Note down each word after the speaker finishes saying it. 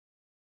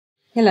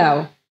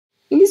Hello.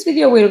 In this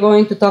video, we're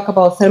going to talk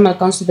about thermal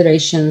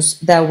considerations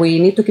that we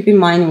need to keep in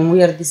mind when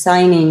we are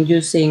designing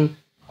using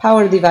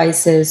power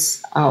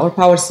devices or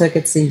power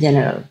circuits in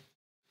general.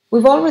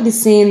 We've already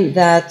seen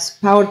that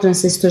power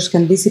transistors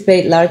can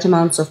dissipate large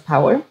amounts of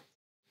power,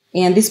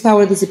 and this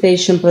power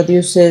dissipation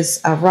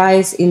produces a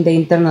rise in the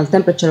internal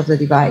temperature of the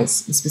device,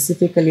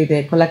 specifically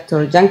the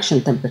collector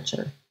junction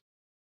temperature.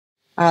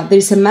 There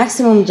is a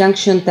maximum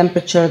junction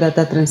temperature that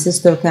a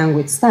transistor can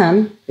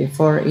withstand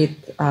before it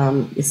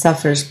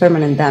suffers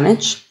permanent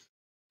damage.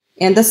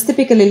 And that's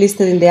typically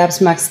listed in the ABS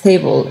max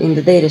table in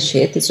the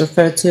datasheet. It's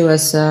referred to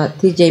as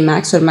TJ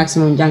max, or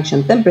maximum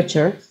junction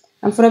temperature.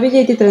 And for a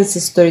BJT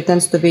transistor, it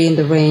tends to be in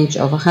the range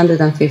of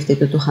 150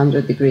 to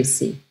 200 degrees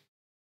C.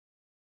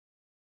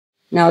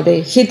 Now,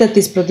 the heat that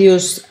is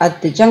produced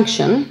at the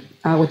junction,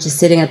 which is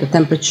sitting at the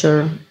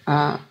temperature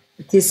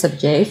T sub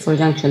J for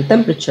junction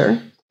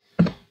temperature,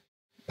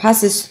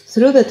 passes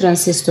through the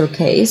transistor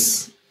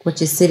case,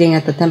 which is sitting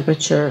at the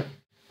temperature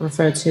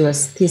referred to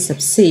as T sub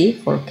C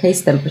for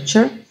case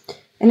temperature,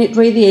 and it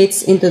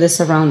radiates into the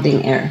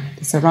surrounding air.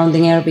 The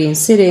surrounding air being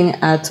sitting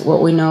at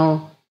what we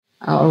know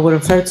or we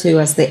refer to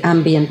as the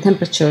ambient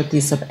temperature T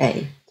sub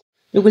A.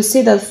 You will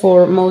see that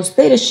for most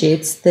data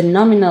sheets, the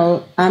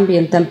nominal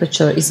ambient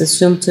temperature is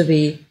assumed to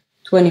be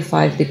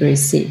 25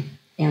 degrees C,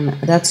 and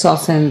that's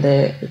often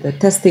the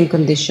testing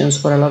conditions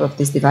for a lot of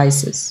these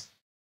devices.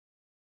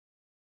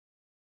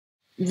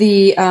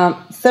 The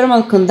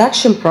thermal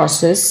conduction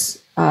process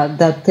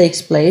that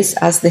takes place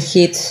as the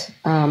heat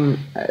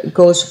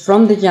goes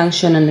from the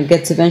junction and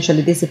gets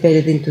eventually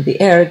dissipated into the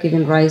air,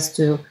 giving rise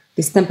to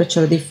these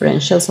temperature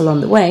differentials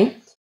along the way,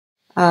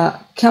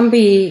 can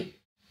be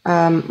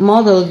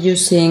modeled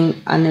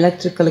using an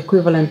electrical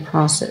equivalent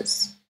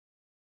process,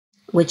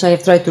 which I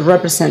have tried to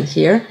represent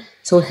here.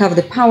 So we have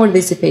the power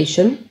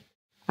dissipation,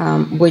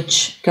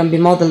 which can be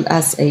modeled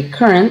as a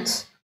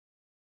current,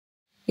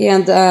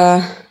 and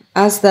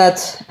as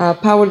that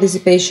power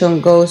dissipation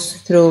goes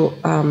through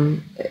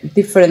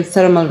different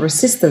thermal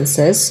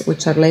resistances,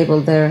 which are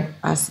labeled there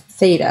as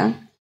theta,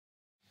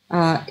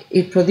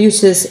 it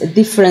produces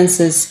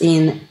differences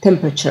in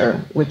temperature,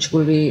 which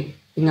will be,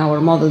 in our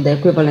model, the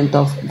equivalent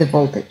of the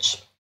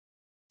voltage.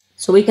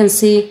 So we can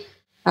see,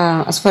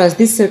 as far as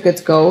this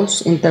circuit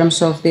goes, in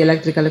terms of the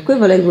electrical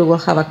equivalent, we will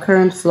have a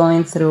current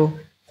flowing through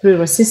three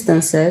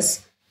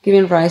resistances,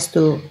 giving rise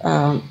to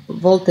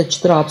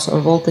voltage drops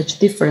or voltage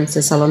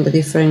differences along the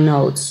different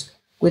nodes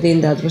within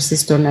that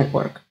resistor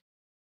network.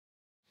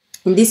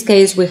 In this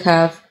case, we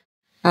have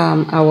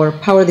our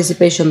power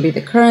dissipation be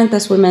the current,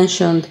 as we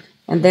mentioned,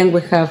 and then we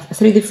have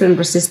three different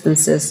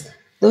resistances.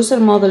 Those are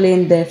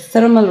modeling the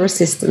thermal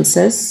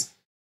resistances,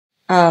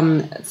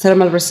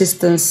 thermal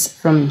resistance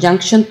from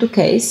junction to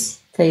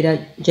case,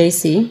 theta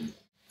JC,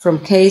 from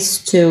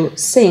case to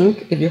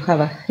sink, if you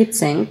have a heat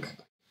sink,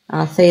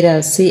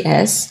 theta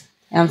CS,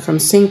 and from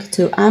sink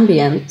to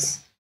ambient,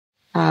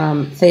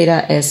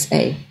 theta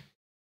SA.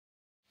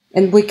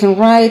 And we can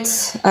write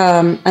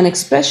an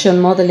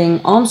expression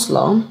modeling Ohm's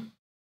law,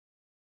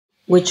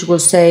 which will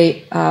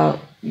say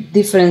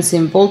difference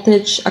in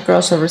voltage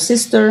across a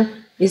resistor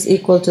is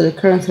equal to the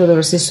current through the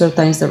resistor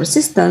times the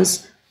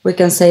resistance. We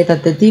can say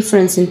that the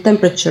difference in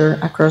temperature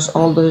across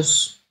all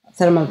those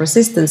thermal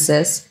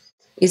resistances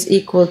is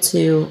equal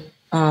to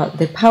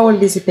the power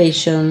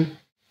dissipation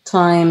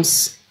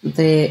times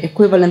the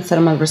equivalent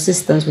thermal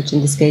resistance, which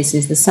in this case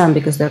is the sum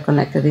because they're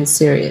connected in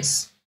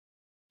series.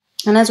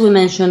 And as we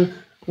mentioned,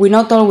 we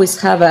not always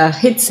have a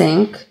heat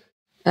sink.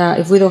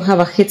 If we don't have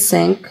a heat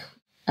sink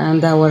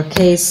and our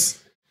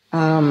case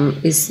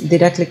is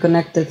directly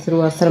connected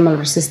through a thermal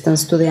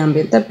resistance to the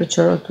ambient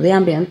temperature or to the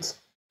ambient,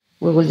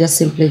 we will just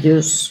simply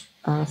use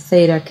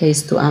theta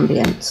case to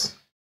ambient.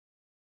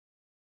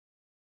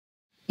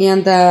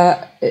 And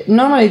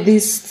normally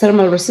these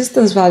thermal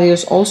resistance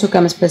values also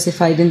come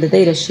specified in the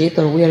datasheet,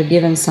 or we are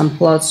given some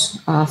plots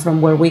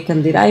from where we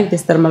can derive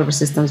these thermal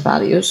resistance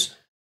values.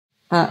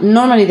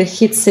 Normally the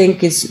heat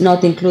sink is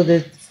not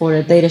included for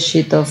a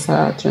datasheet of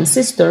a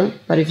transistor,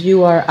 but if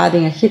you are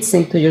adding a heat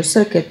sink to your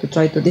circuit to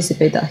try to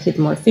dissipate that heat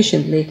more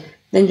efficiently,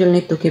 then you'll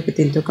need to keep it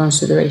into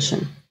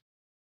consideration.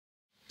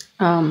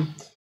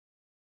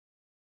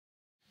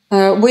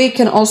 We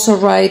can also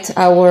write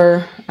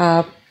our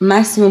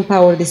maximum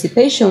power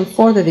dissipation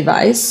for the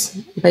device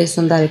based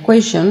on that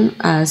equation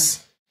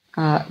as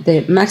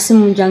the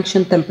maximum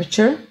junction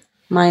temperature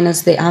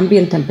minus the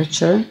ambient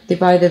temperature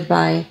divided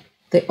by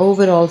the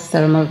overall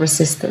thermal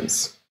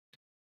resistance.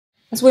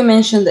 As we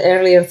mentioned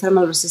earlier,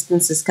 thermal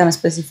resistances can be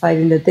specified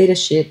in the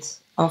datasheet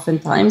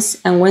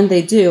oftentimes, and when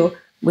they do,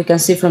 we can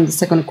see from the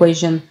second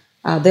equation,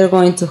 they're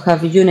going to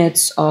have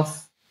units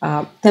of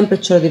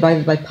temperature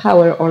divided by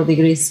power or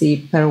degrees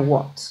C per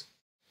watt.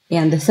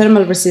 And the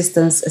thermal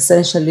resistance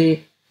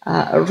essentially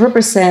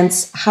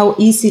represents how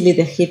easily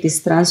the heat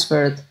is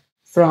transferred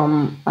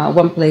from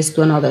one place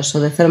to another. So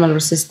the thermal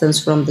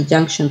resistance from the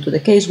junction to the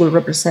case will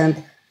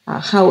represent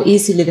how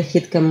easily the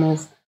heat can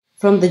move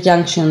from the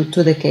junction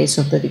to the case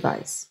of the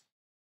device.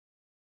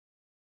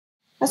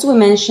 As we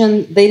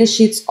mentioned,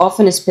 datasheets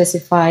often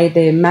specify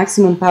the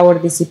maximum power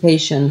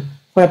dissipation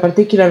for a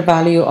particular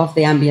value of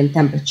the ambient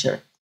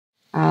temperature.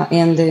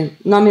 And the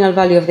nominal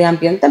value of the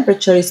ambient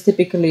temperature is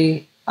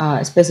typically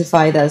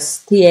specified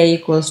as TA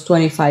equals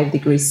 25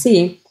 degrees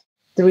C.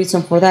 The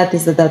reason for that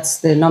is that that's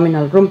the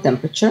nominal room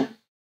temperature.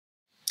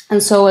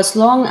 And so as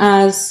long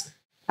as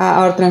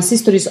our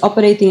transistor is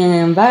operating in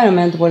an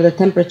environment where the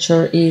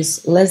temperature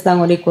is less than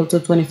or equal to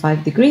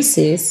 25 degrees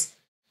C,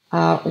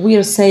 we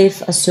are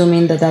safe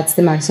assuming that that's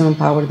the maximum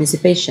power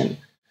dissipation.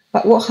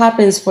 But what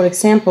happens, for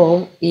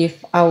example,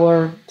 if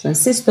our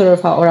transistor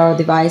or our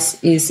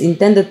device is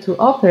intended to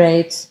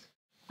operate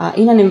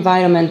in an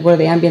environment where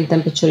the ambient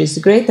temperature is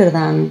greater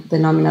than the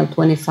nominal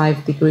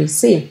 25 degrees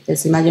C?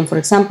 Let's imagine, for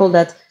example,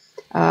 that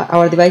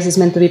our device is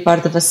meant to be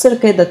part of a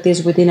circuit that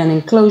is within an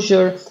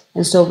enclosure,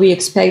 and so we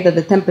expect that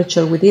the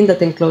temperature within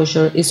that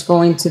enclosure is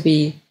going to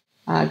be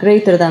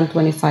greater than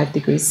 25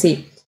 degrees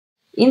C.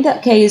 In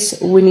that case,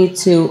 we need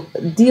to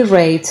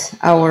derate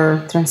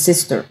our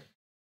transistor.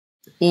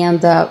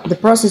 And the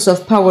process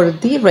of power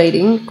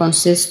derating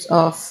consists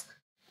of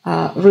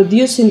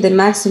reducing the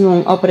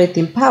maximum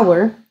operating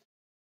power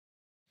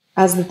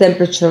as the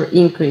temperature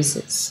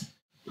increases.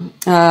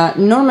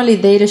 Normally,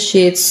 data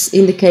sheets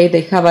indicate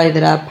they have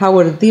either a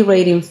power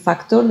derating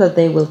factor that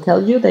they will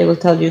tell you. They will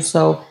tell you,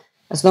 so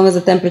as long as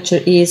the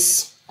temperature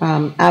is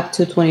up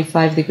to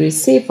 25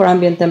 degrees C for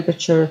ambient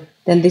temperature,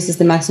 then this is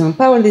the maximum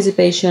power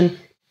dissipation.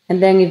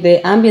 And then if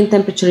the ambient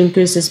temperature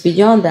increases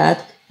beyond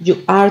that,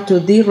 you are to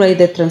derate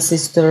the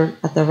transistor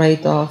at a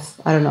rate of,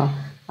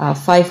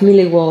 5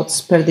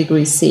 milliwatts per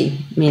degree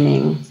C,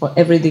 meaning for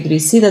every degree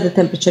C that the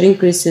temperature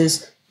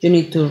increases, you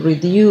need to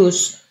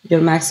reduce your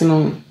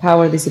maximum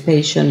power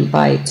dissipation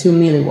by 2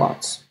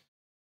 milliwatts.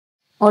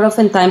 Or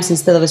oftentimes,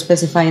 instead of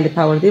specifying the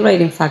power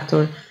derating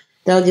factor,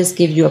 they'll just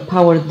give you a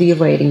power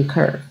derating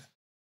curve,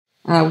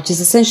 which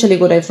is essentially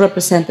what I've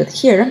represented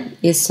here.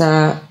 Is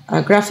a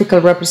graphical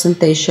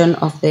representation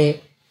of the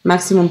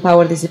maximum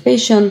power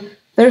dissipation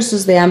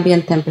versus the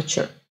ambient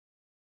temperature.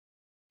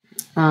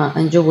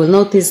 And you will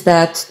notice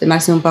that the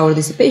maximum power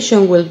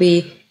dissipation will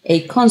be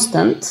a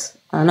constant,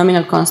 a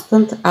nominal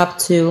constant, up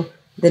to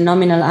the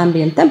nominal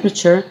ambient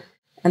temperature.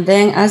 And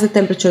then as the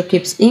temperature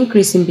keeps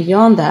increasing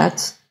beyond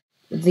that,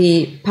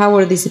 the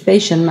power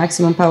dissipation,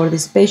 maximum power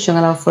dissipation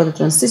allowed for the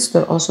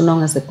transistor, also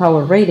known as the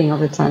power rating of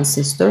the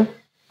transistor,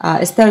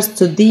 starts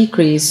to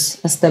decrease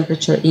as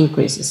temperature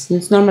increases.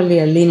 It's normally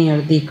a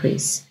linear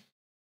decrease.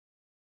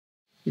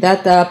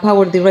 That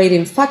power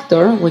derating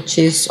factor, which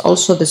is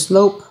also the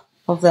slope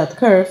of that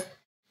curve,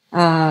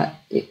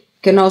 it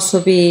can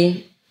also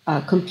be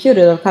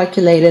computed or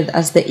calculated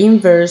as the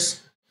inverse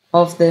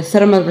of the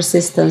thermal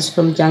resistance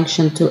from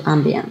junction to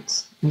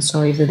ambient. And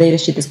so if the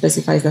datasheet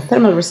specifies the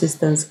thermal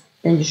resistance,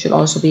 then you should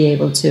also be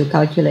able to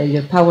calculate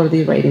your power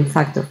derating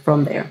factor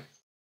from there.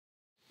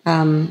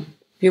 If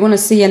you want to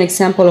see an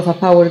example of a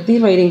power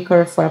derating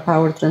curve for a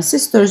power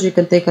transistors, you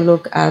can take a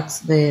look at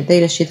the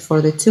datasheet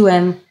for the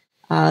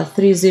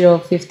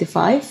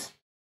 2N3055.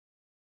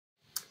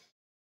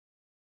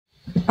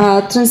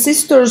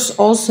 Transistors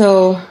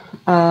also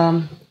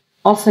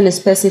often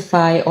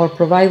specify or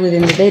provide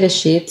within the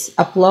datasheet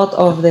a plot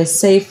of the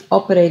safe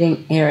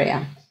operating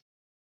area.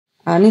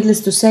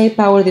 Needless to say,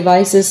 power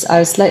devices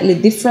are slightly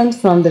different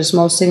from their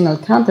small signal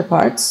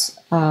counterparts,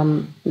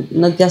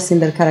 not just in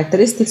their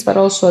characteristics, but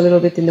also a little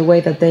bit in the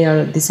way that they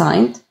are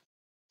designed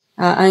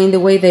and in the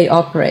way they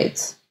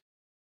operate.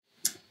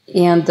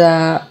 And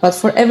but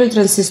for every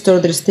transistor,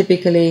 there's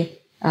typically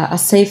a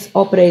safe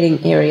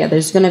operating area.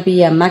 There's going to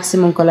be a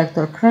maximum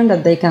collector current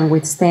that they can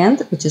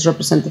withstand, which is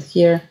represented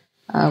here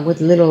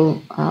with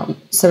little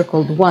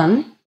circled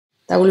 1.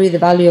 That will be the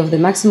value of the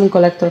maximum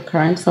collector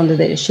current from the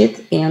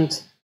datasheet. And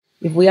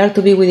if we are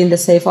to be within the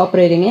safe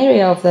operating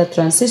area of that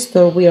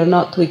transistor, we are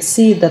not to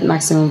exceed that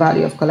maximum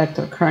value of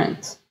collector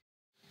current.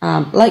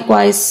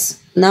 Likewise,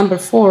 number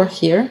 4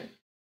 here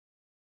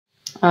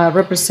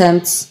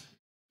represents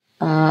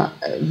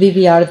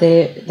VBR,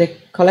 the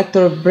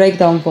collector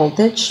breakdown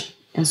voltage.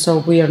 And so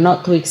we are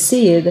not to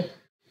exceed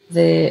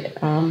the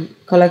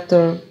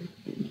collector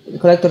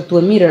to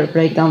emitter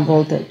breakdown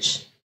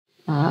voltage,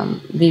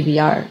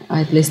 VBR,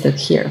 I've listed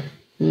here.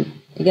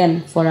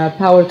 Again, for a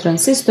power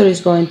transistor,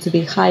 is going to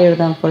be higher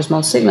than for a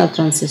small signal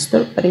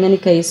transistor, but in any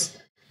case,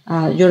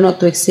 you're not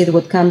to exceed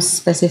what comes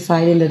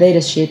specified in the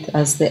datasheet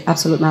as the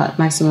absolute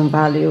maximum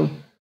value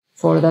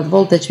for that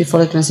voltage before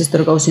the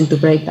transistor goes into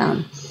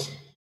breakdown.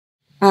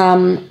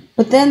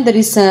 But then there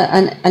is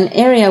an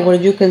area where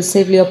you can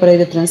safely operate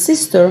the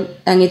transistor,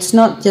 and it's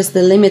not just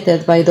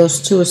delimited by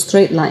those two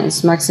straight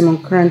lines, maximum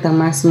current and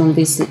maximum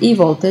VCE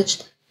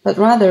voltage, but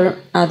rather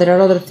there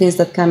are other things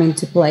that come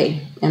into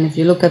play. And if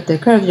you look at the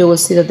curve, you will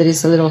see that there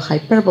is a little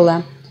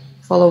hyperbola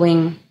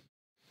following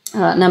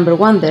number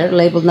 1 there,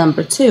 labeled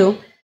number 2.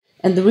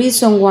 And the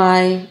reason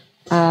why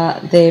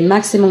the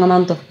maximum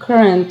amount of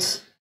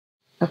current,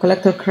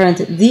 collector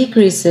current,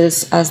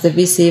 decreases as the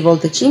VCE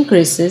voltage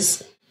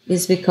increases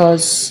is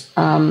because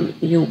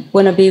you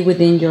want to be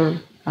within your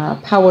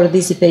power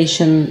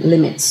dissipation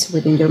limits,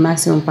 within your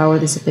maximum power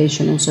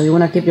dissipation. And so you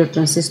want to keep your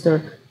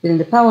transistor within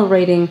the power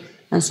rating,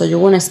 and so you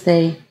want to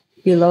stay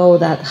below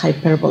that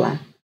hyperbola.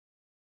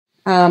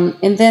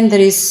 And then there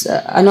is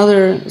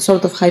another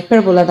sort of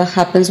hyperbola that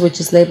happens, which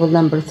is labeled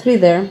number 3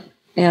 there,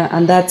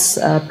 and that's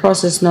a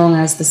process known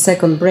as the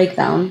second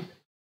breakdown.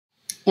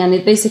 And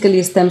it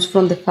basically stems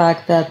from the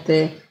fact that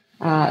the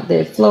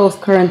flow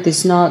of current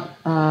is not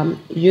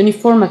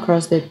uniform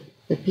across the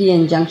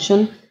PN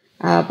junction,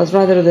 but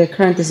rather the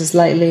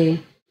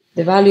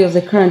value of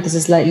the current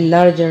is slightly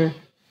larger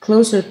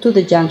closer to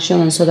the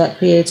junction, and so that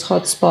creates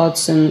hot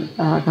spots and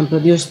can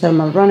produce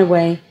thermal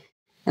runaway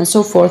and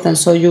so forth. And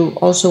so you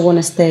also want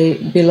to stay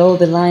below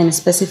the line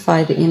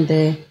specified in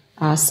the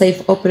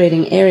safe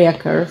operating area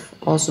curve,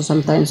 also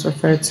sometimes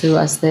referred to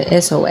as the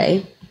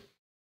SOA.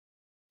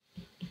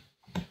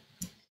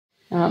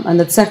 And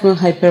that second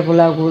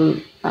hyperbola will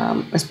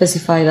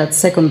specify that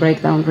second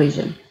breakdown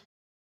region.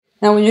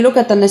 Now, when you look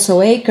at an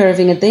SOA curve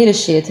in a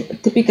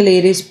datasheet, typically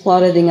it is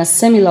plotted in a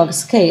semi-log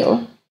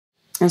scale.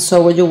 And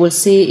so what you will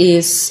see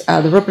is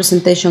the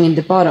representation in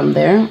the bottom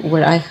there,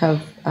 where I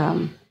have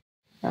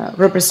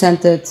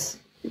represented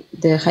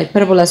the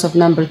hyperbolas of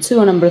number 2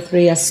 and number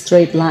 3 as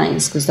straight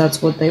lines, because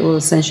that's what they will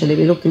essentially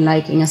be looking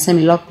like in a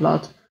semi-log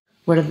plot,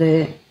 where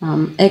the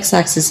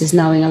x-axis is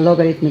now in a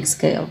logarithmic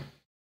scale.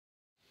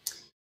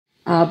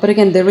 But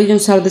again, the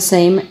regions are the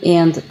same,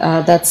 and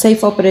that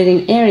safe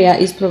operating area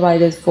is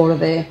provided for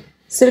the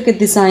circuit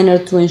designer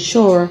to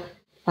ensure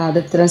that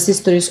the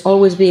transistor is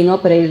always being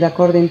operated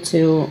according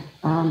to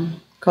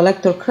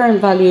collector current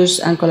values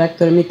and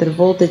collector emitter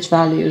voltage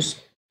values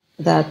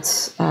that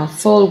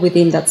fall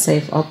within that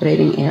safe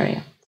operating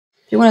area.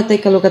 If you want to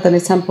take a look at an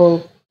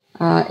example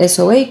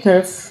SOA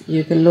curve,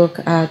 you can look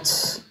at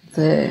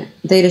the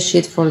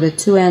datasheet for the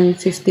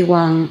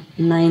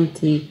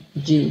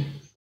 2N5190G,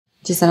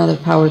 which is another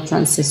power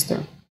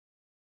transistor.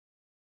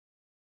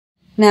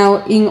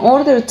 Now, in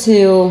order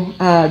to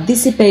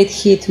dissipate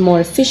heat more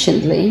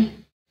efficiently,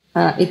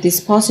 it is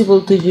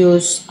possible to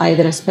use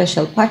either a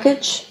special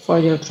package for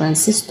your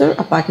transistor,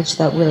 a package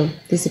that will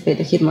dissipate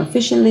the heat more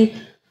efficiently,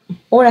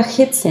 or a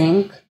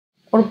heatsink,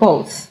 or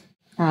both.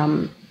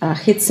 A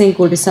heatsink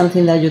will be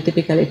something that you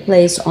typically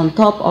place on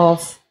top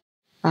of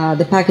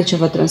the package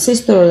of a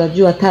transistor, or that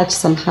you attach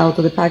somehow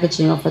to the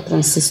packaging of a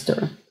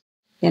transistor.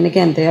 And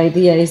again, the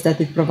idea is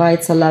that it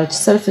provides a large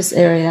surface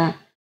area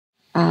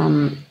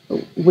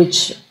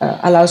which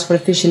allows for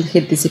efficient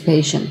heat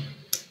dissipation.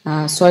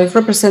 So I've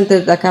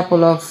represented a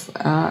couple of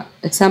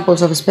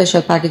examples of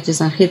special packages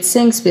and heat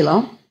sinks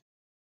below.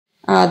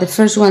 The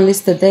first one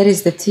listed there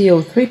is the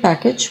To3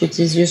 package, which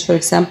is used, for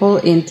example,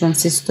 in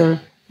transistor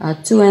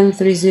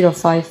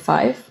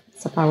 2N3055.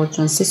 It's a power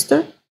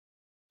transistor.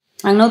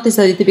 And notice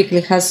that it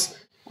typically has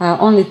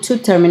only 2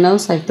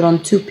 terminals. I've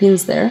drawn 2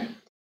 pins there.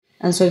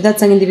 And so if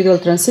that's an individual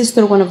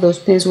transistor, one of those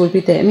pins will be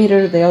the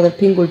emitter, the other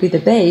pin will be the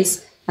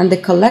base, and the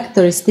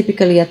collector is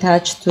typically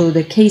attached to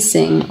the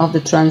casing of the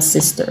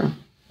transistor.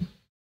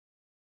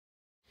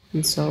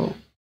 And so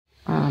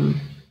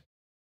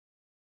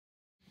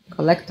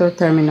collector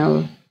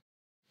terminal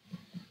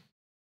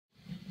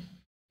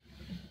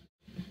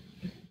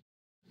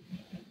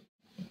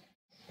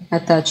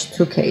attached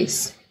to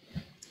case.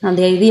 And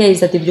the idea is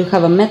that if you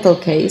have a metal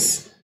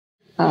case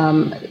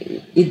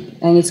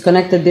and it's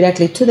connected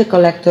directly to the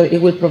collector,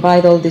 it will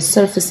provide all this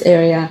surface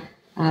area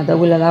that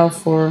will allow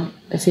for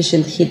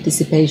efficient heat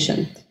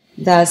dissipation,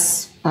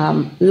 thus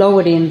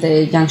lowering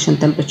the junction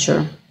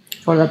temperature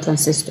for that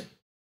transistor.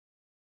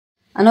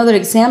 Another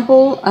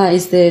example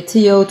is the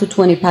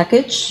To220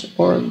 package,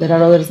 or there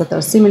are others that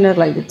are similar,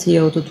 like the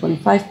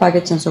To225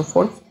 package and so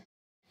forth.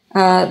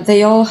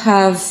 They all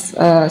have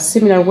a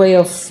similar way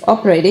of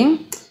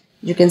operating.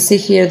 You can see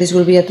here this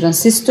will be a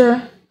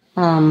transistor.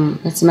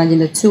 Let's imagine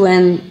the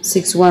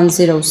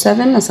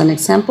 2N6107 as an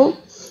example.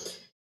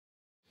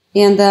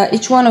 And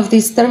each one of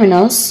these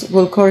terminals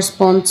will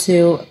correspond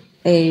to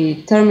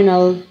a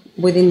terminal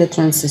within the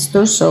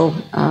transistor, so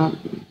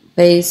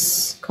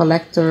base,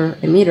 collector,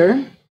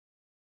 emitter.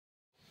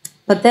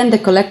 But then the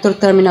collector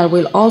terminal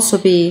will also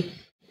be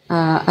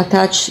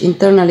attached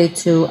internally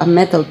to a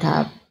metal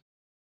tab.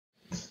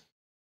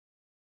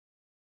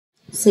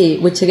 See,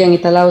 which again,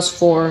 it allows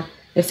for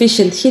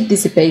efficient heat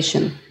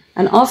dissipation.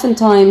 And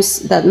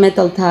oftentimes that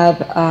metal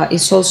tab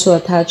is also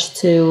attached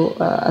to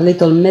a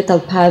little metal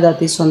pad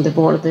that is on the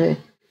board. The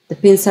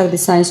pins are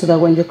designed so that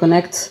when you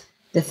connect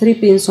the 3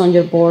 pins on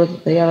your board,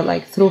 they are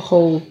like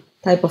through-hole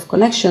type of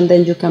connection.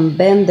 Then you can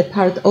bend the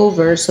part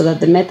over so that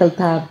the metal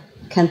tab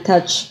can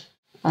touch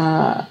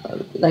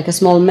like a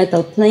small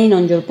metal plane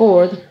on your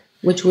board,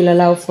 which will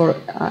allow for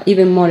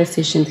even more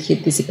efficient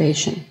heat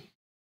dissipation.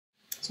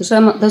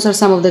 So those are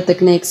some of the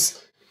techniques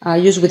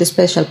used with a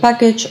special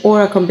package,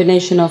 or a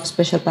combination of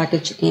special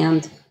package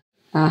and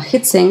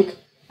heatsink.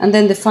 And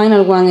then the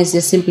final one is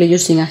just simply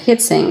using a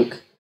heatsink,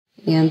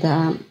 and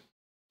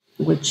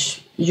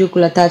which you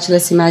could attach,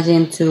 let's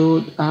imagine,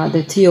 to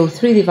the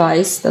To3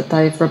 device that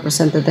I've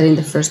represented there in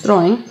the first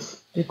drawing.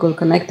 You could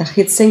connect a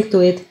heatsink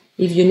to it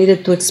if you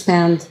needed to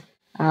expand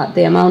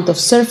the amount of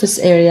surface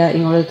area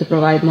in order to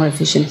provide more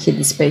efficient heat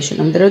dissipation.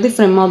 And there are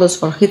different models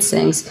for heat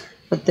sinks,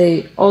 but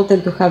they all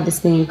tend to have this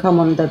thing in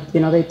common that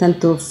they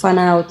tend to fan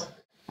out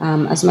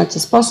as much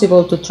as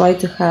possible to try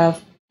to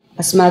have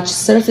as much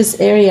surface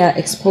area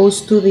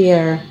exposed to the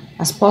air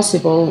as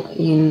possible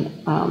in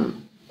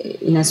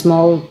a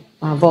small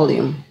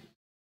volume.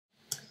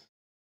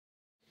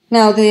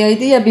 Now, the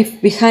idea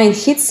behind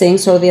heat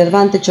sinks, or the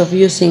advantage of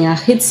using a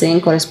heat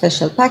sink or a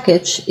special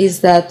package,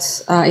 is that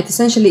it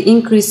essentially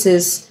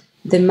increases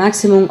the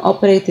maximum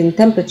operating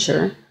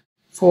temperature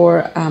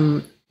for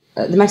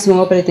the maximum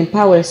operating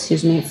power,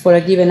 for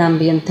a given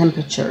ambient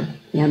temperature.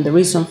 And the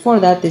reason for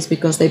that is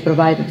because they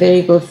provide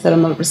very good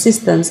thermal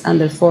resistance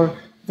and therefore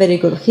very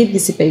good heat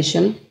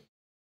dissipation.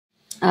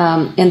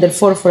 And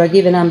therefore, for a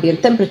given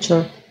ambient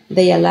temperature,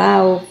 they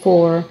allow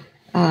for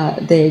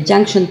the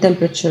junction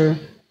temperature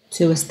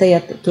to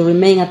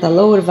remain at a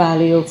lower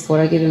value for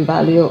a given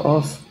value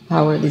of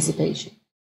power dissipation.